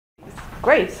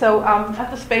Great. So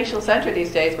at the Spatial Center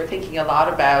these days, we're thinking a lot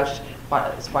about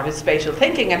what is spatial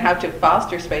thinking and how to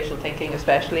foster spatial thinking,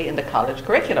 especially in the college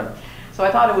curriculum. So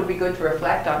I thought it would be good to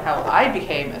reflect on how I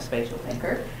became a spatial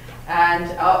thinker, and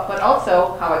but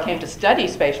also how I came to study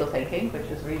spatial thinking, which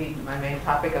is really my main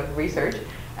topic of research,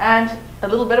 and a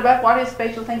little bit about what is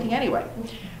spatial thinking anyway.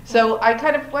 So I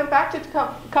kind of went back to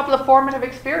a couple of formative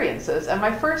experiences, and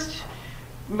my first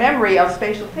memory of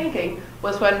spatial thinking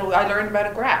was when I learned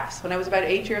about graphs when I was about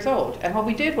 8 years old. And what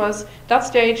we did was, that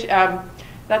stage,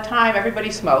 that time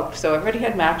everybody smoked, so everybody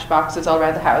had matchboxes all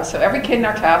around the house. So every kid in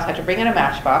our class had to bring in a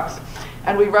matchbox,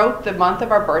 and we wrote the month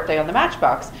of our birthday on the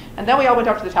matchbox. And then we all went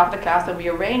up to the top of the class and we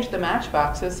arranged the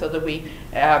matchboxes so that we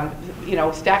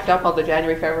stacked up all the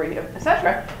January, February,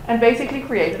 etc., and basically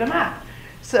created a map,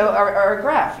 so or a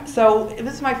graph. So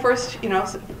this is my first,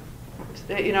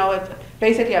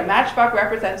 basically a matchbox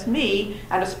represents me,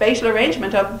 and a spatial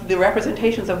arrangement of the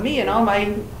representations of me and all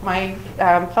my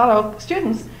fellow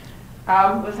students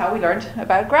was how we learned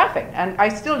about graphing. And I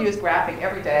still use graphing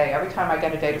every day. Every time I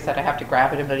get a data set, I have to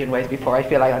graph it a million ways before I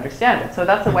feel I understand it. So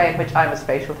that's the way in which I'm a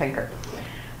spatial thinker.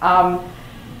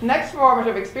 Next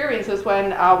formative experience is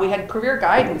when we had career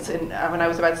guidance when I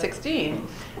was about 16.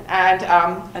 And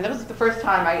that was the first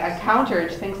time I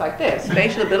encountered things like this: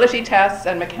 spatial ability tests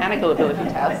and mechanical ability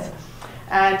tests.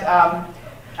 And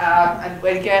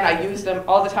again, I use them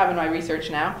all the time in my research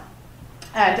now.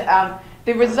 And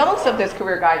the results of this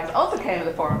career guidance also came in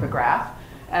the form of a graph.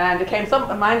 And it came,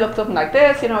 mine looked something like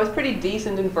this. I was pretty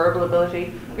decent in verbal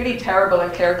ability, really terrible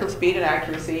at clerical speed and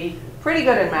accuracy, pretty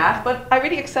good in math, but I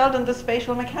really excelled in the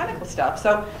spatial mechanical stuff.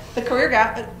 So the career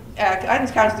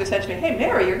guidance counselor said to me, "Hey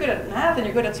Mary, you're good at math and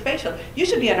you're good at spatial. You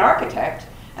should be an architect."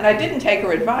 And I didn't take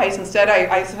her advice. Instead,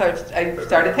 I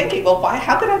started thinking, well,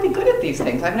 how could I be good at these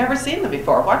things? I've never seen them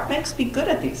before. What makes me good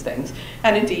at these things?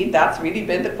 And indeed, that's really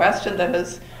been the question that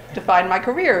has defined my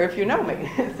career, if you know me.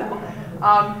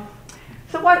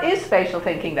 So what is spatial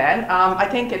thinking then? I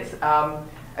think it's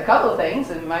a couple of things.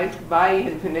 And my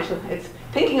initial, it's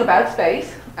thinking about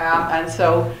space. And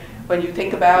so when you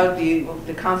think about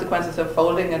the consequences of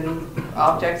folding and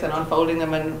objects and unfolding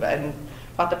them and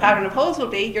what the pattern of holes will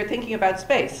be, you're thinking about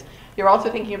space. You're also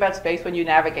thinking about space when you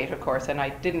navigate, of course, and I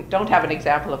don't have an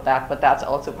example of that, but that's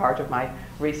also part of my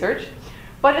research.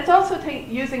 But it's also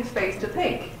using space to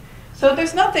think. So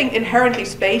there's nothing inherently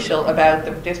spatial about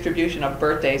the distribution of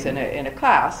birthdays in a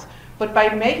class, but by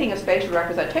making a spatial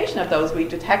representation of those, we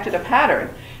detected a pattern.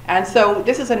 And so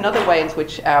this is another way in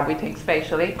which we think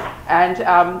spatially, and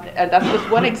that's just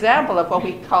one example of what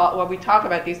we talk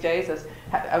about these days as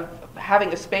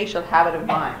having a spatial habit of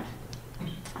mind.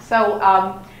 So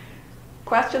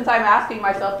questions I'm asking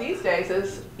myself these days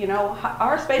is,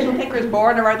 are spatial thinkers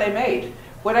born or are they made?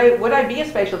 Would I be a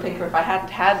spatial thinker if I hadn't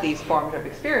had these formative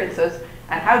experiences?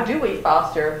 And how do we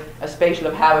foster a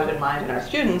spatial habit in mind in our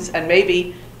students? And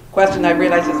maybe a question I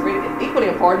realize is really equally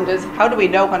important is, how do we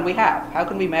know when we have? How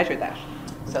can we measure that?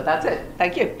 So that's it.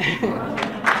 Thank you.